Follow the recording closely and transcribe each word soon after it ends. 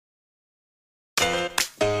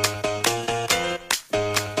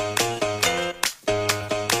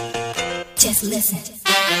Just listen.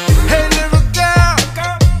 Hey little girl,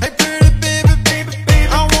 hey pretty baby,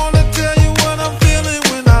 I wanna tell you what I'm feeling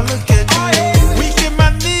when I look at you. Weak in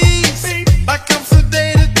my knees, like I'm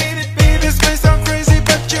sedated. This may sound crazy,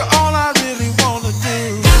 but you're all I really wanna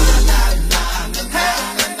do.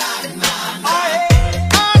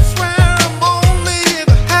 I swear I'm only here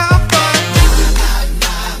to have fun.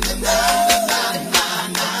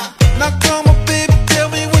 Now come on baby, tell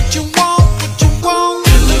me what you want, what you want.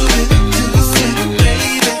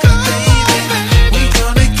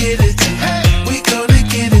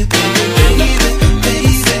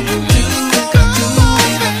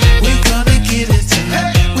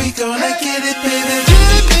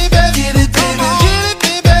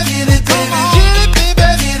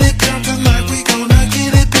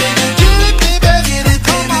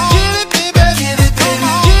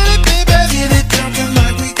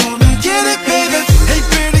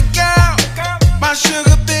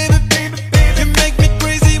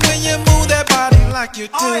 You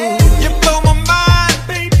do. You blow my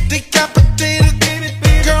mind, decapitated.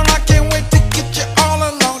 Girl, I can't wait to get you all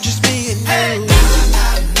alone, just me and you.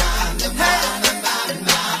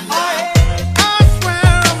 I swear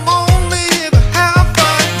I'm only here to have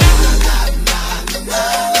fun.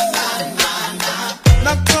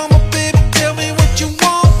 Now come on, baby, tell me what you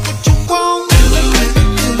want, what you want. Baby,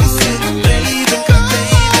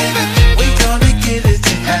 we gonna get it,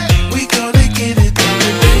 we gonna get it, baby.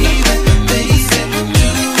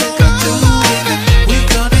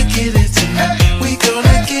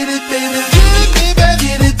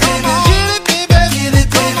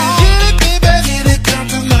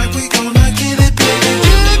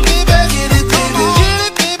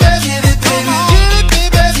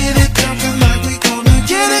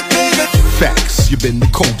 You've been the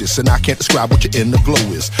coldest, and I can't describe what your inner glow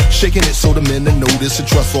is. Shaking it so the men that notice and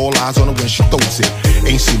trust all eyes on her when she throws it.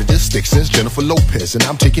 Ain't seen a this stick since Jennifer Lopez, and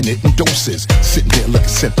I'm taking it in doses. Sitting here looking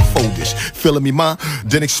centerfoldish, feeling me, ma,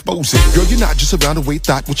 then expose it. Girl, you're not just around the way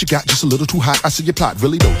thought. What you got just a little too hot. I see your plot,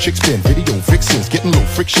 really though. Chicks spin, video vixens, getting low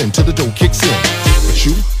friction till the dough kicks in. But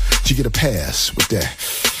you get a pass with that.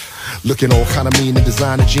 Looking all kind of mean in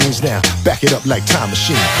designer jeans now. Back it up like time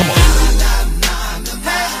machine. Come on.